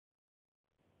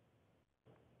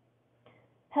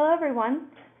Hello everyone,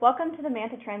 welcome to the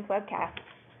Manta Trends webcast.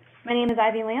 My name is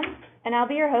Ivy Lamb, and I'll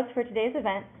be your host for today's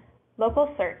event,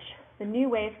 Local Search, the new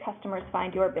ways customers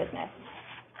find your business.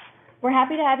 We're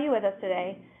happy to have you with us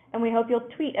today, and we hope you'll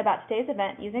tweet about today's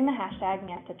event using the hashtag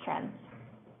Manta Trends.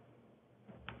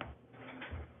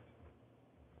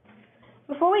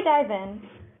 Before we dive in,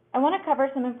 I want to cover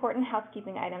some important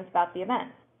housekeeping items about the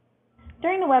event.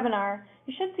 During the webinar,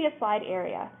 you should see a slide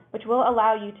area, which will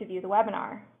allow you to view the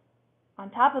webinar. On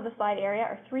top of the slide area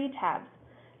are three tabs: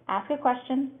 Ask a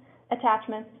Question,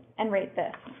 Attachments, and Rate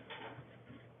This.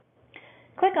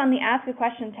 Click on the Ask a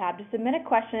Question tab to submit a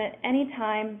question at any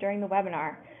time during the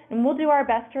webinar, and we'll do our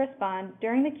best to respond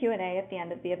during the Q&A at the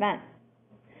end of the event.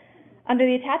 Under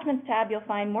the Attachments tab, you'll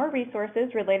find more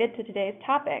resources related to today's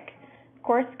topic. Of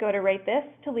course, go to Rate This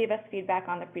to leave us feedback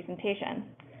on the presentation.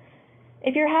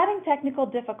 If you're having technical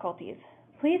difficulties,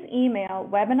 please email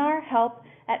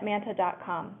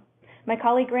webinarhelp@manta.com. My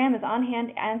colleague Graham is on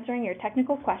hand answering your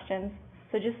technical questions,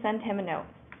 so just send him a note.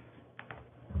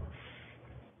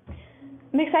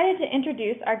 I'm excited to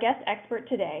introduce our guest expert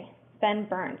today, Ben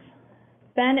Burns.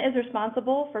 Ben is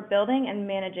responsible for building and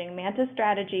managing Manta's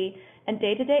strategy and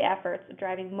day-to-day efforts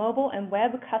driving mobile and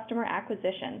web customer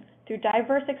acquisition through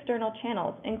diverse external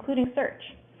channels, including search.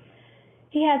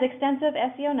 He has extensive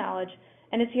SEO knowledge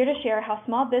and is here to share how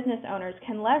small business owners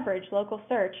can leverage local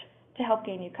search to help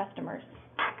gain new customers.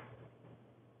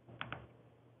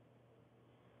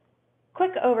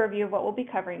 Quick overview of what we'll be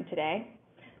covering today.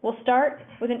 We'll start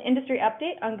with an industry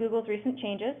update on Google's recent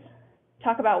changes,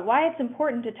 talk about why it's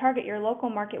important to target your local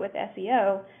market with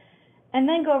SEO, and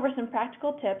then go over some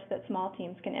practical tips that small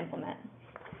teams can implement.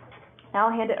 Now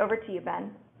I'll hand it over to you,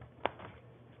 Ben.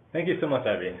 Thank you so much,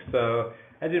 Ivy. So,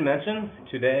 as you mentioned,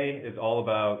 today is all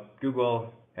about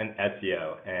Google and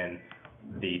SEO and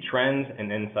the trends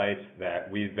and insights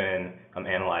that we've been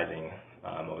analyzing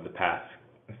over the past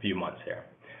few months here.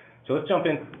 So let's jump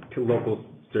into local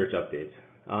search updates.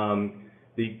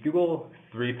 The Google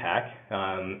 3-pack,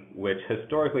 which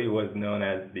historically was known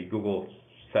as the Google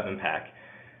 7-pack,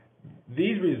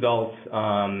 these results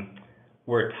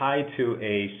were tied to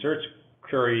a search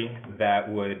query that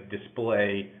would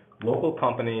display local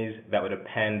companies that would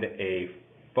append a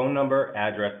phone number,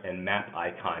 address, and map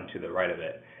icon to the right of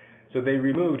it. So they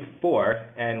removed 4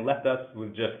 and left us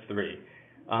with just 3.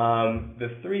 The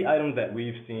 3 items that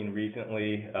we've seen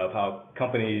recently of how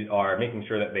companies are making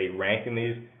sure that they rank in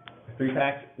these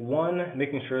 3-packs: 1,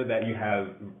 making sure that you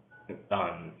have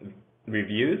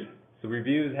reviews. So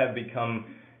reviews have become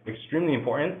extremely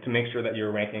important to make sure that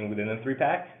you're ranking within the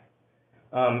 3-pack.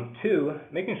 2,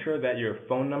 making sure that your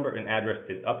phone number and address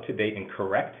is up to date and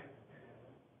correct.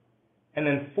 And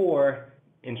then 4,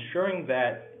 ensuring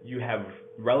that you have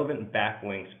relevant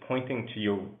backlinks pointing to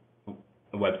your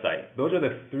website. Those are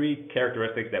the 3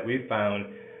 characteristics that we found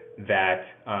that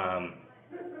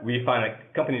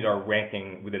companies are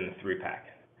ranking within the 3-pack.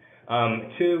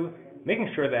 2, making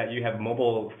sure that you have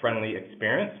mobile-friendly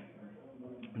experience.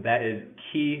 That is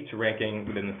key to ranking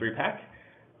within the 3-pack.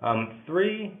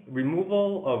 3,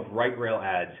 removal of right rail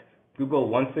ads. Google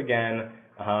once again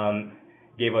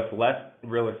gave us less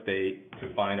real estate to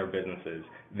find our businesses.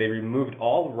 They removed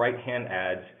all right-hand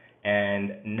ads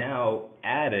and now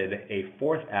added a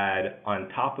 4th ad on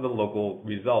top of the local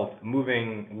results,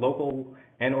 moving local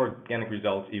and organic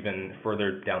results even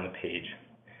further down the page.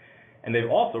 And they've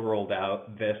also rolled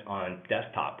out this on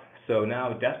desktop. So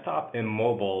now desktop and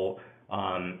mobile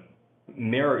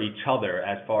mirror each other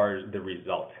as far as the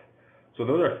result. So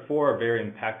those are 4 very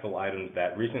impactful items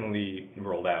that recently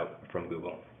rolled out from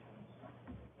Google.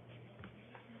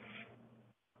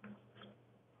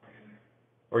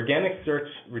 Organic search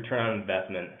return on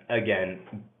investment. Again,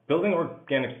 building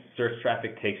organic search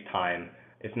traffic takes time.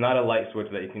 It's not a light switch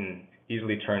that you can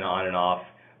easily turn on and off,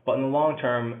 but in the long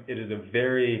term, it is a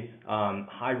very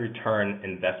high return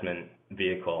investment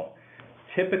vehicle.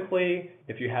 Typically,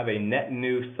 if you have a net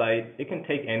new site, it can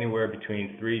take anywhere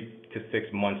between 3 to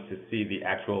 6 months to see the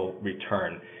actual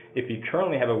return. If you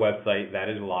currently have a website that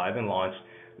is live and launched,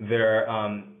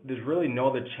 there's really no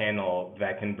other channel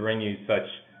that can bring you such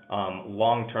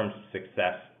long-term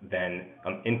success than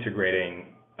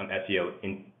integrating SEO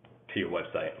into your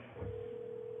website.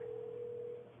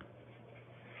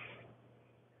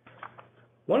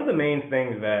 One of the main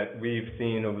things that we've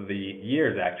seen over the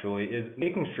years actually is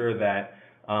making sure that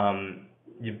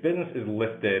your business is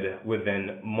listed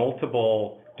within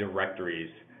multiple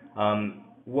directories.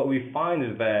 What we find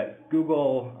is that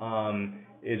Google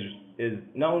is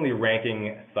not only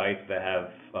ranking sites that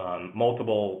have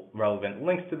multiple relevant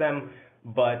links to them,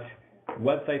 but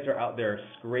websites are out there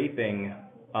scraping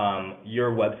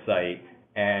your website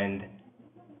and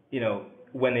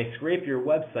when they scrape your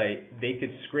website, they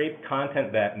could scrape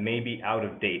content that may be out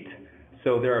of date.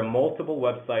 So there are multiple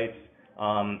websites,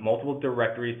 multiple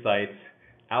directory sites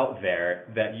out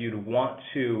there that you'd want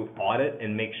to audit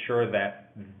and make sure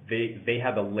that they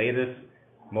have the latest,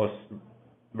 most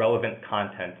relevant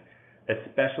content,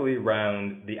 especially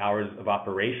around the hours of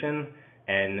operation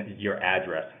and your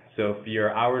address. So if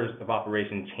your hours of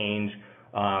operation change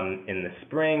in the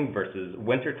spring versus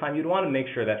winter time, you'd want to make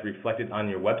sure that's reflected on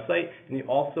your website, and you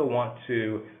also want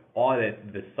to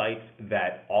audit the sites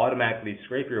that automatically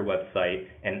scrape your website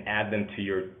and add them to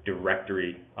your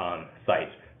directory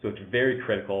sites. So it's very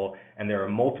critical, and there are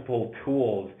multiple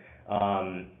tools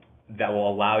that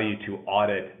will allow you to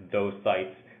audit those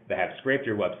sites that have scraped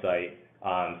your website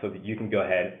so that you can go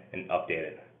ahead and update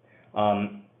it.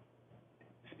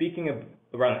 Speaking of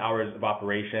around hours of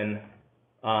operation,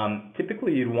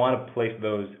 typically you'd want to place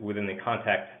those within the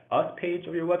Contact Us page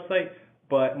of your website,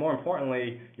 but more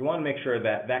importantly, you want to make sure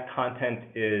that that content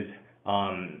is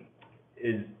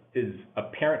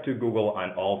apparent to Google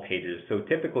on all pages. So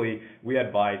typically, we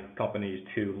advise companies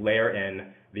to layer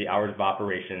in the hours of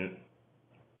operation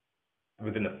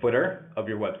within the footer of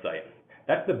your website.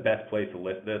 That's the best place to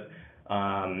list this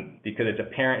because it's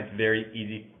apparent, it's very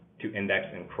easy to index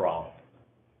and crawl.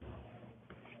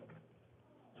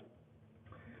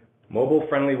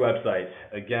 Mobile-friendly websites.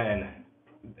 Again,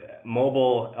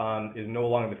 mobile is no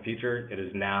longer the future, it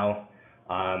is now.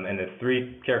 And the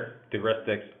three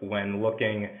characteristics when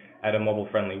looking at a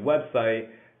mobile-friendly website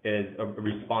is a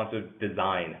responsive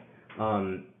design.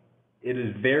 It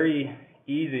is very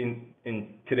easy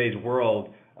in today's world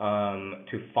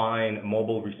to find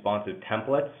mobile responsive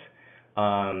templates.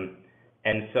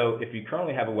 And so if you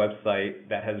currently have a website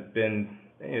that has been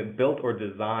built or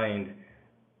designed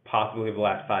possibly over the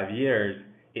last 5 years,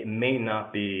 it may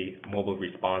not be mobile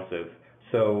responsive.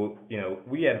 So,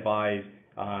 we advise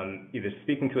either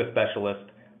speaking to a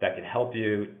specialist that can help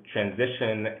you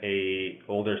transition a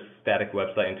older static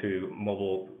website into a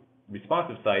mobile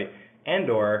responsive site,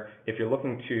 and/or if you're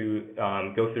looking to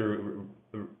go through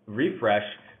refresh,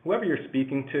 whoever you're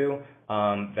speaking to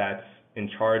that's in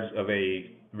charge of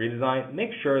a redesign,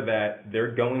 make sure that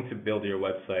they're going to build your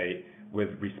website with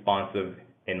responsive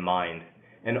in mind.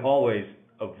 And always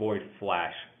avoid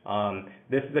Flash.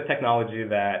 This is a technology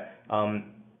that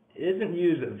isn't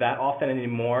used that often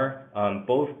anymore.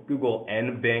 Both Google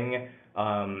and Bing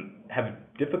have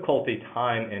difficulty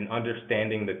time in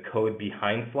understanding the code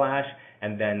behind Flash,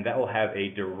 and then that will have a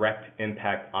direct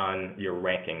impact on your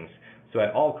rankings. So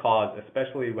at all costs,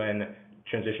 especially when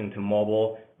transition to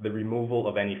mobile, the removal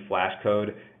of any Flash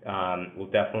code will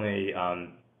definitely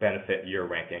benefit your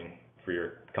ranking for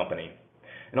your company.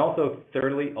 And also,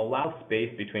 thirdly, allow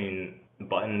space between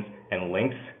buttons and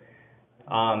links.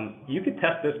 You could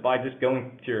test this by just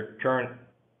going to your current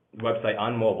website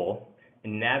on mobile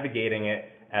and navigating it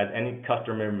as any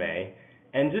customer may,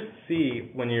 and just see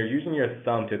when you're using your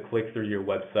thumb to click through your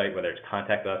website, whether it's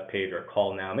Contact Us page or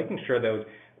Call Now, making sure those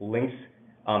links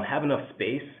have enough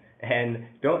space, and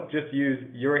don't just use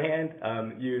your hand,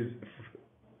 use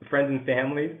friends and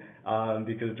families,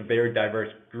 because it's a very diverse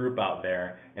group out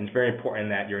there, and it's very important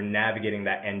that you're navigating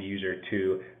that end user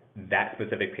to that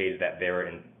specific page that they were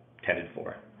intended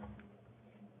for.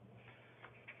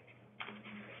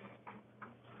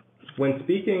 When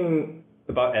speaking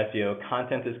about SEO,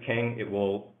 content is king, it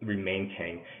will remain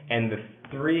king. And the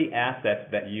three assets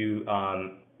that you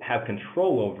have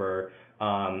control over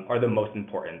are the most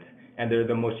important, and they're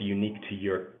the most unique to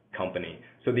your company.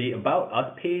 So the About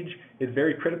Us page is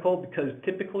very critical because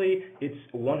typically it's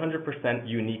 100%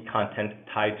 unique content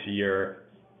tied to your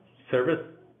service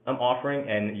offering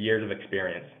and years of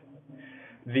experience.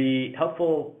 The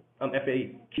helpful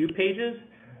FAQ pages,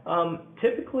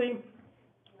 typically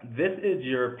this is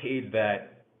your page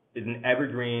that is an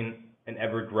evergreen and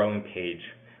ever-growing page.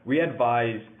 We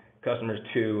advise customers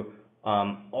to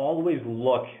always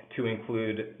look to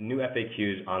include new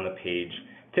FAQs on the page.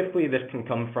 Typically, this can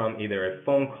come from either a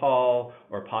phone call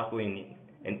or possibly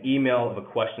an email of a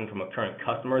question from a current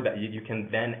customer that you can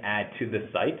then add to the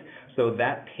site. So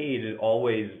that page is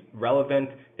always relevant,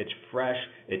 it's fresh,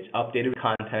 it's updated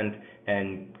content,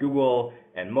 and Google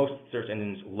and most search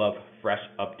engines love fresh,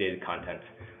 updated content.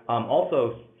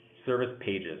 Also, service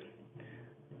pages.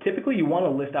 Typically, you want to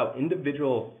list out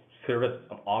individual service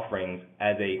offerings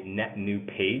as a net new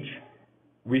page.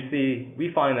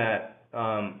 We find that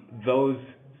those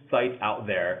sites out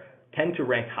there tend to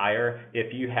rank higher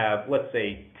if you have, let's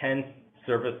say, 10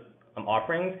 service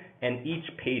offerings, and each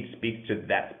page speaks to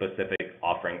that specific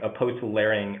offering, opposed to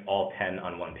layering all 10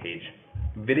 on one page.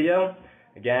 Video,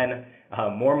 again,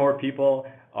 more and more people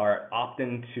are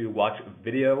opting to watch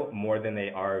video more than they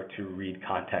are to read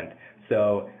content.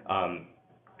 So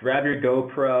grab your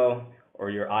GoPro or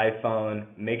your iPhone,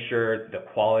 make sure the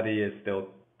quality is still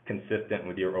consistent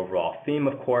with your overall theme,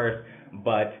 of course,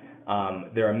 but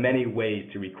there are many ways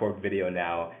to record video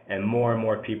now, and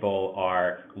more people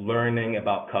are learning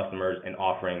about customers and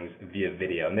offerings via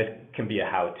video, and this can be a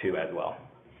how-to as well.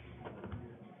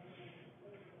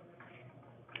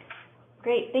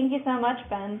 Great, thank you so much,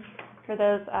 Ben, for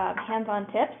those hands-on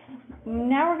tips.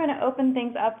 Now we're going to open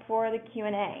things up for the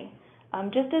Q&A.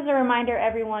 Just as a reminder,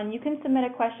 everyone, you can submit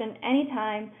a question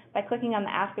anytime by clicking on the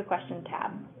Ask a Question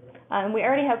tab. We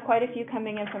already have quite a few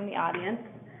coming in from the audience.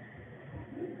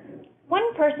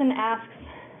 One person asks,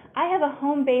 I have a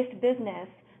home-based business,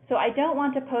 so I don't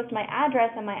want to post my address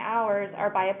and my hours are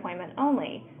by appointment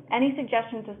only. Any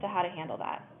suggestions as to how to handle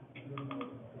that?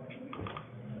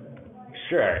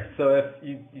 Sure. So if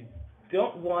you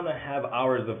don't want to have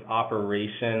hours of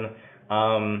operation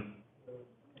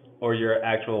or your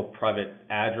actual private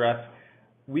address,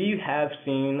 we have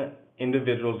seen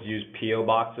individuals use P.O.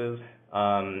 boxes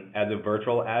as a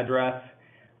virtual address.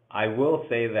 I will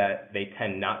say that they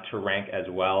tend not to rank as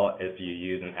well if you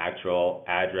use an actual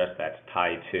address that's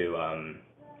tied to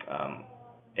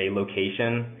a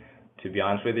location, to be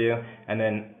honest with you. And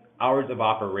then hours of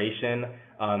operation,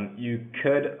 you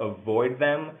could avoid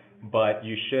them, but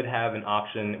you should have an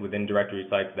option within directory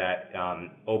sites that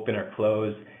open or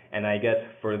close. And I guess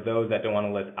for those that don't want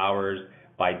to list hours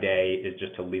by day is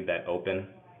just to leave that open.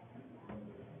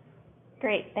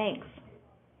 Great, thanks.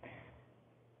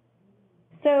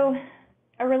 So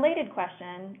a related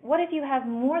question, what if you have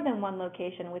more than one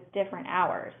location with different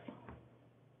hours?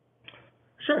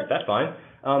 Sure, that's fine.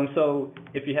 So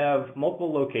if you have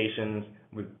multiple locations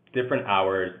with different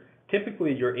hours,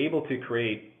 typically you're able to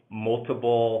create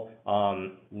multiple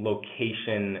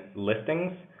location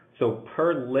listings. So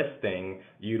per listing,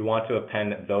 you'd want to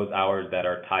append those hours that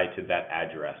are tied to that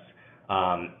address.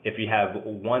 If you have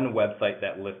one website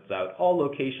that lists out all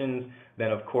locations, then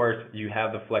of course you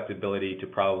have the flexibility to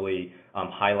probably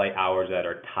highlight hours that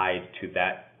are tied to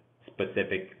that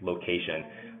specific location.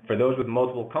 For those with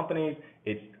multiple companies,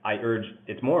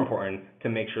 it's more important to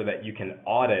make sure that you can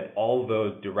audit all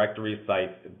those directory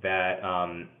sites that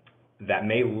that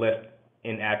may list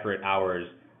inaccurate hours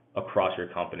across your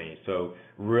company. So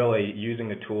really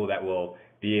using a tool that will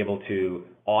be able to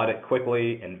audit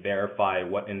quickly and verify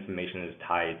what information is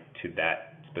tied to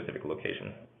that specific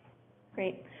location.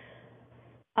 Great.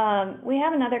 We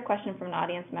have another question from an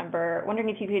audience member, wondering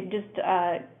if you could just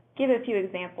give a few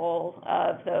examples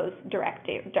of those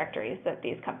directories that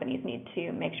these companies need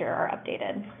to make sure are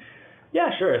updated. Yeah,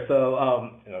 sure. So,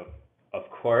 of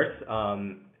course,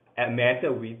 at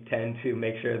Manta, we tend to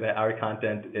make sure that our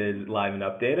content is live and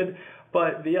updated.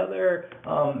 But the other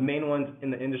main ones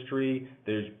in the industry,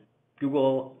 there's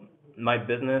Google My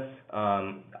Business.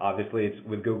 Obviously, it's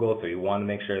with Google, so you want to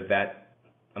make sure that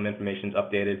information is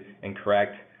updated and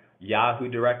correct. Yahoo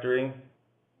directory,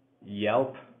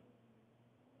 Yelp,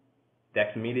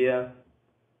 Dex Media,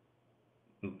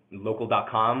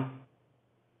 local.com.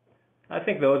 I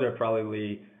think those are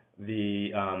probably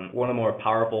the one of the more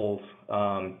powerful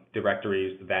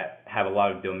directories that have a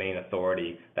lot of domain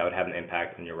authority that would have an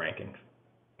impact on your rankings.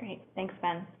 Great, thanks,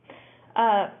 Ben.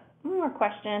 One more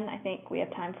question I think we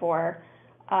have time for.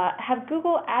 Have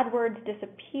Google AdWords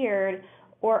disappeared,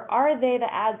 or are they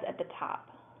the ads at the top?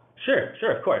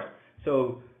 Sure, of course.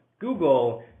 So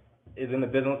Google is in the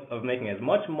business of making as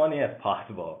much money as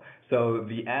possible. So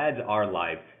the ads are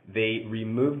live. They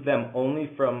removed them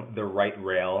only from the right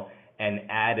rail and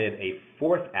added a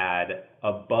fourth ad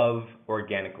above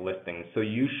organic listings. So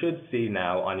you should see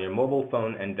now on your mobile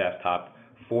phone and desktop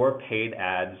 4 paid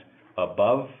ads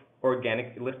above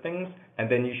organic listings,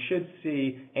 and then you should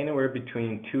see anywhere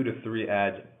between 2 to 3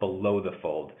 ads below the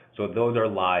fold. So those are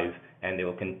live, and they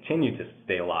will continue to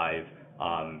stay live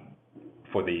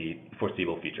for the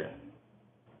foreseeable future.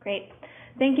 Great.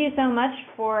 Thank you so much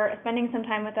for spending some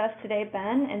time with us today,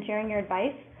 Ben, and sharing your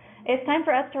advice. It's time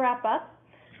for us to wrap up,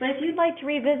 but if you'd like to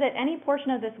revisit any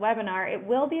portion of this webinar, it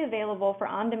will be available for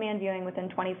on-demand viewing within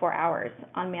 24 hours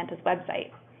on Manta's website.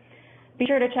 Be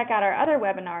sure to check out our other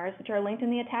webinars, which are linked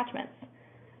in the attachments.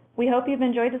 We hope you've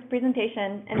enjoyed this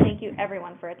presentation, and thank you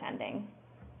everyone for attending.